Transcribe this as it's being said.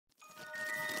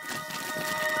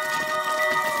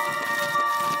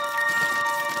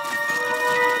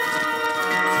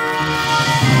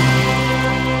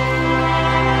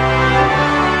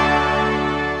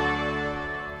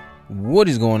What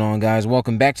is going on, guys?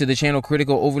 Welcome back to the channel.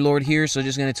 Critical Overlord here. So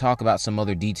just going to talk about some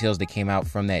other details that came out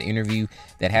from that interview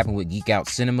that happened with Geek Out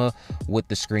Cinema with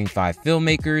the Scream 5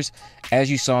 filmmakers. As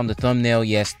you saw in the thumbnail,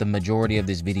 yes, the majority of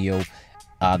this video,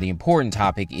 the important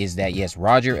topic is that, yes,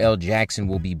 Roger L. Jackson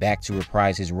will be back to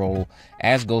reprise his role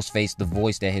as Ghostface, the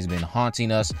voice that has been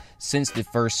haunting us since the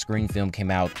first Scream film came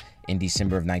out in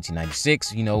December of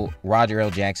 1996. You know, Roger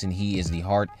L. Jackson, he is the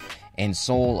heart and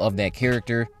soul of that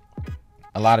character.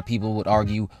 A lot of people would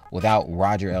argue without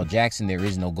Roger L. Jackson, there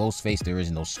is no Ghostface, there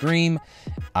is no Scream.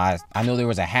 I know there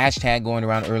was a hashtag going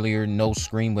around earlier, no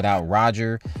Scream without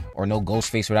Roger, or no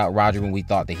Ghostface without Roger, when we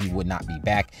thought that he would not be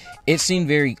back. It seemed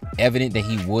very evident that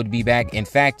he would be back. In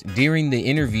fact, during the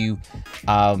interview,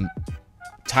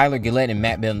 Tyler Gillette and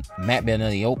Matt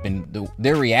Benelli opened,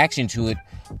 their reaction to it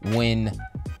when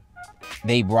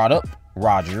they brought up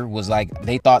Roger was like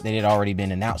they thought that it had already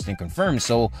been announced and confirmed.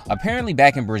 So apparently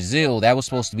back in Brazil, that was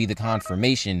supposed to be the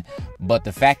confirmation, but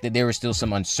the fact that there was still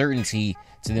some uncertainty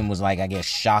to them was, like, I guess,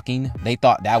 shocking. They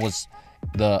thought that was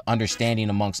the understanding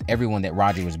amongst everyone that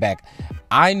Roger was back.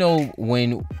 I know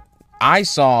when I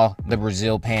saw the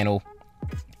Brazil panel,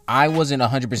 I wasn't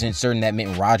 100% certain that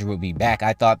meant Roger would be back.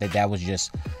 I thought that was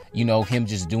just, you know, him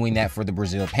just doing that for the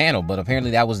Brazil panel. But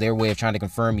apparently that was their way of trying to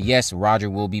confirm, yes, Roger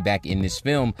will be back in this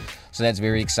film. So that's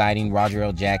very exciting. Roger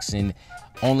L. Jackson,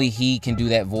 only he can do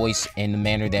that voice in the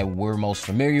manner that we're most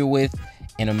familiar with,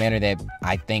 in a manner that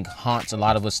I think haunts a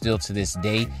lot of us still to this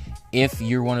day. If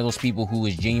you're one of those people who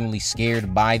is genuinely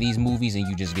scared by these movies and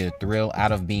you just get a thrill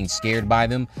out of being scared by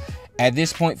them, at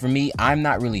this point for me, I'm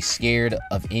not really scared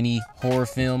of any horror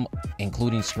film,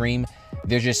 including Scream.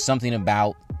 There's just something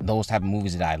about those type of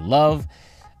movies that I love.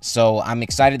 So I'm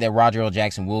excited that Roger L.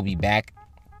 Jackson will be back.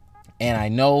 And I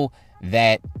know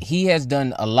that he has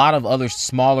done a lot of other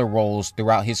smaller roles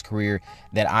throughout his career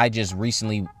that I just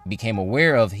recently became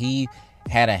aware of. He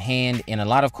had a hand in a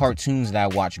lot of cartoons that I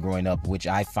watched growing up, which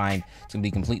I find to be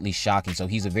completely shocking. So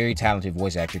he's a very talented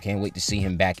voice actor. Can't wait to see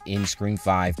him back in Scream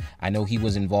 5. I know he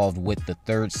was involved with the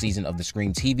 3rd season of the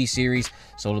Scream TV series,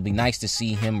 so it'll be nice to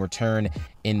see him return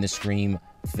in the Scream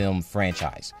film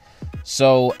franchise.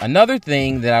 So another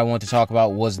thing that I want to talk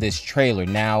about was this trailer.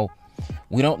 Now,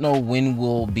 we don't know when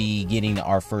we'll be getting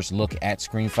our first look at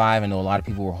Scream 5. I know a lot of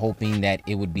people were hoping that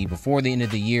it would be before the end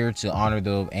of the year to honor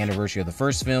the anniversary of the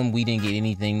first film. We didn't get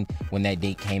anything when that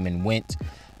date came and went.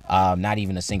 Not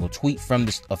even a single tweet from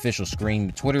the official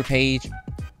Scream Twitter page.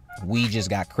 We just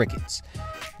got crickets.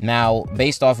 Now,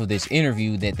 based off of this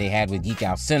interview that they had with Geek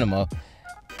Out Cinema,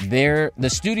 the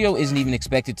studio isn't even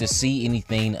expected to see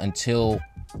anything until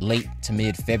late to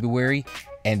mid-February.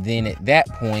 And then at that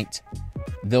point,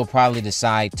 they'll probably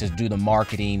decide to do the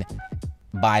marketing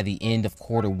by the end of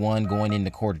Q1 going into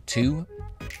Q2,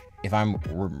 if I'm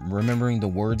remembering the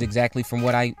words exactly from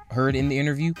what I heard in the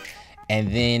interview.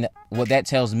 And then what that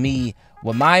tells me,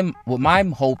 what my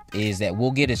hope is that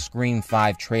we'll get a Scream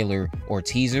 5 trailer or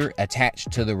teaser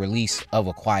attached to the release of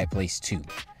A Quiet Place 2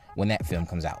 when that film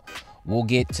comes out. We'll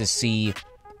get to see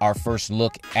our first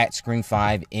look at Scream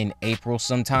 5 in April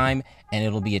sometime, and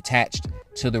it'll be attached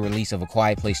to the release of A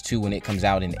Quiet Place 2 when it comes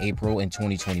out in April in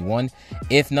 2021.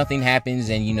 If nothing happens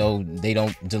and, you know, they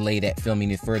don't delay that filming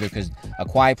it further, because A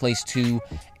Quiet Place 2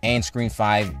 and Scream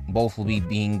 5 both will be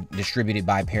being distributed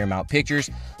by Paramount Pictures,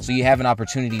 so you have an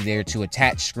opportunity there to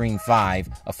attach Scream 5,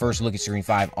 a first look at Scream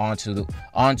 5, onto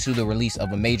the release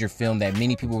of a major film that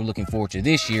many people were looking forward to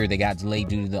this year. They got delayed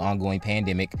due to the ongoing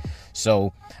pandemic.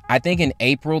 So I think in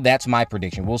April, that's my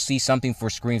prediction. We'll see something for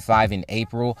Scream 5 in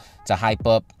April to hype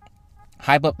up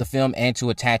the film and to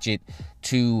attach it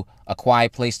to A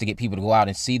Quiet Place to get people to go out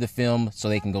and see the film so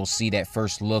they can go see that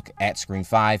first look at Scream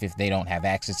 5 if they don't have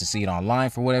access to see it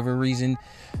online for whatever reason.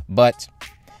 But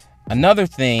another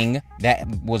thing that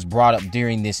was brought up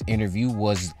during this interview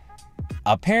was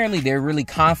apparently they're really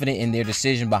confident in their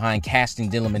decision behind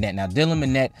casting Dylan Minnette. Now, Dylan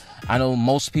Minnette, I know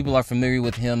most people are familiar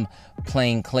with him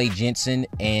playing Clay Jensen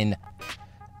in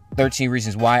 13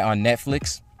 Reasons Why on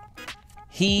Netflix.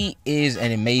 He is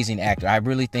an amazing actor. I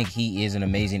really think he is an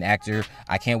amazing actor.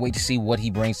 I can't wait to see what he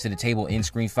brings to the table in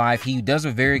Scream 5. He does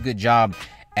a very good job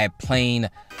at playing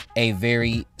a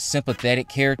very sympathetic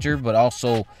character, but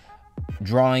also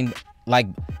drawing, like,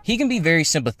 he can be very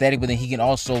sympathetic, but then he can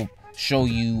also show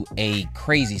you a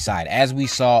crazy side, as we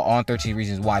saw on 13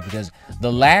 Reasons Why, because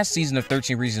the last season of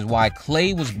 13 Reasons Why,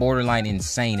 Clay was borderline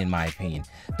insane, in my opinion.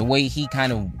 The way he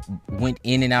kind of went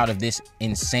in and out of this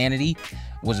insanity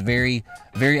was very,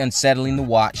 very unsettling to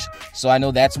watch. So I know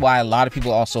that's why a lot of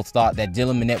people also thought that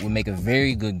Dylan Minnette would make a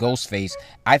very good Ghostface.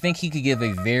 I think he could give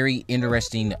a very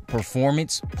interesting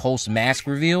performance post-mask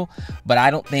reveal, but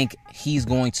I don't think he's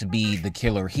going to be the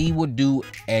killer. He would do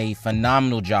a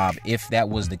phenomenal job if that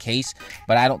was the case,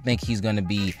 but I don't think he's going to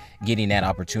be getting that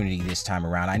opportunity this time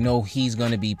around. I know he's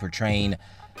going to be portraying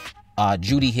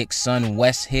Judy Hicks' son,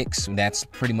 Wes Hicks. That's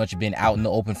pretty much been out in the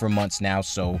open for months now,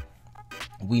 so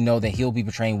we know that he'll be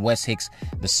portraying Wes Hicks,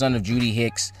 the son of Judy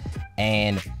Hicks,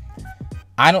 and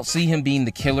I don't see him being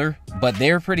the killer, but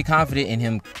they're pretty confident in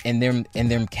him and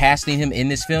them casting him in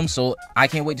this film. So I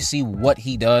can't wait to see what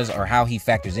he does or how he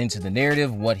factors into the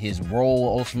narrative, what his role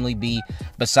will ultimately be.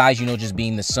 Besides, you know, just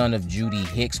being the son of Judy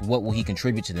Hicks, what will he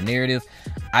contribute to the narrative?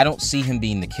 I don't see him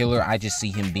being the killer. I just see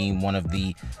him being one of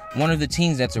the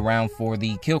teens that's around for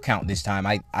the kill count this time.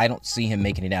 I don't see him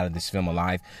making it out of this film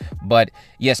alive. But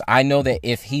yes, I know that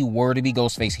if he were to be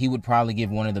Ghostface, he would probably give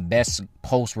one of the best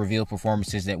post-reveal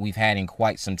performances that we've had in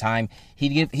quite some time.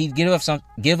 He'd give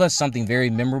us something very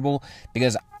memorable,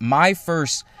 because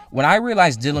when I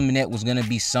realized Dylan Minnette was going to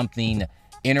be something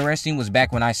interesting was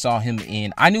back when I saw him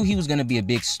in, I knew he was going to be a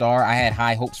big star. I had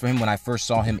high hopes for him when I first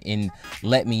saw him in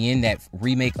Let Me In, that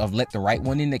remake of Let the Right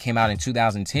One In that came out in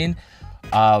 2010.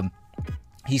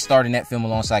 He starred in that film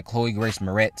alongside Chloe Grace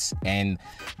Moretz and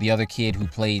the other kid who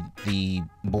played the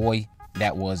boy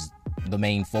that was the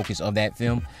main focus of that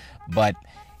film. But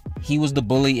he was the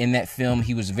bully in that film.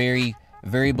 He was very,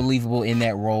 very believable in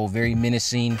that role, very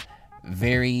menacing,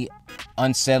 very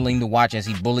unsettling to watch as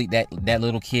he bullied that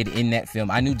little kid in that film.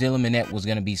 I knew Dylan Minnette was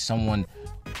going to be someone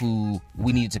who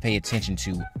we needed to pay attention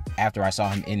to after I saw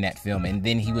him in that film. And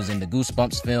then he was in the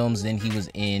Goosebumps films. Then he was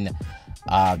in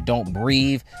Don't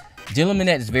Breathe. Dylan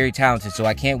Minnette is very talented, so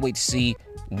I can't wait to see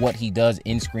what he does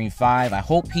in Scream 5. I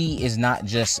hope he is not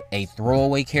just a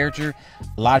throwaway character.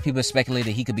 A lot of people speculate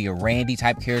that he could be a Randy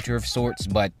type character of sorts,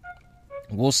 but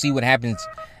we'll see what happens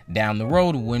down the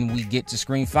road when we get to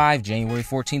Scream 5, January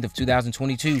 14th of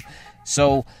 2022.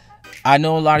 So I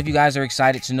know a lot of you guys are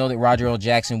excited to know that Roger L.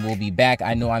 Jackson will be back.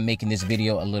 I know I'm making this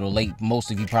video a little late.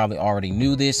 Most of you probably already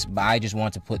knew this, but I just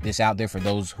want to put this out there for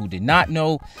those who did not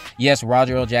know. Yes,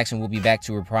 Roger L. Jackson will be back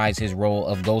to reprise his role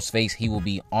of Ghostface. He will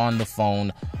be on the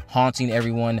phone, haunting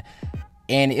everyone.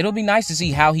 And it'll be nice to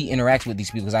see how he interacts with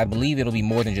these people, because I believe it'll be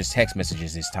more than just text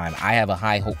messages this time. I have a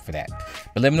high hope for that.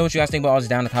 But let me know what you guys think about all this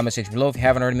down in the comment section below. If you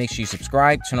haven't already, make sure you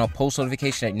subscribe, turn on post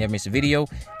notifications so that you never miss a video.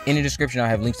 In the description, I'll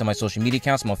have links to my social media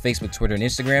accounts. I'm on Facebook, Twitter, and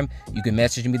Instagram. You can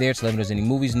message me there to let me know if there's any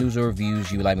movies, news, or reviews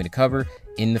you would like me to cover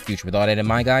in the future. With all that in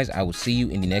mind, guys, I will see you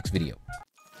in the next video.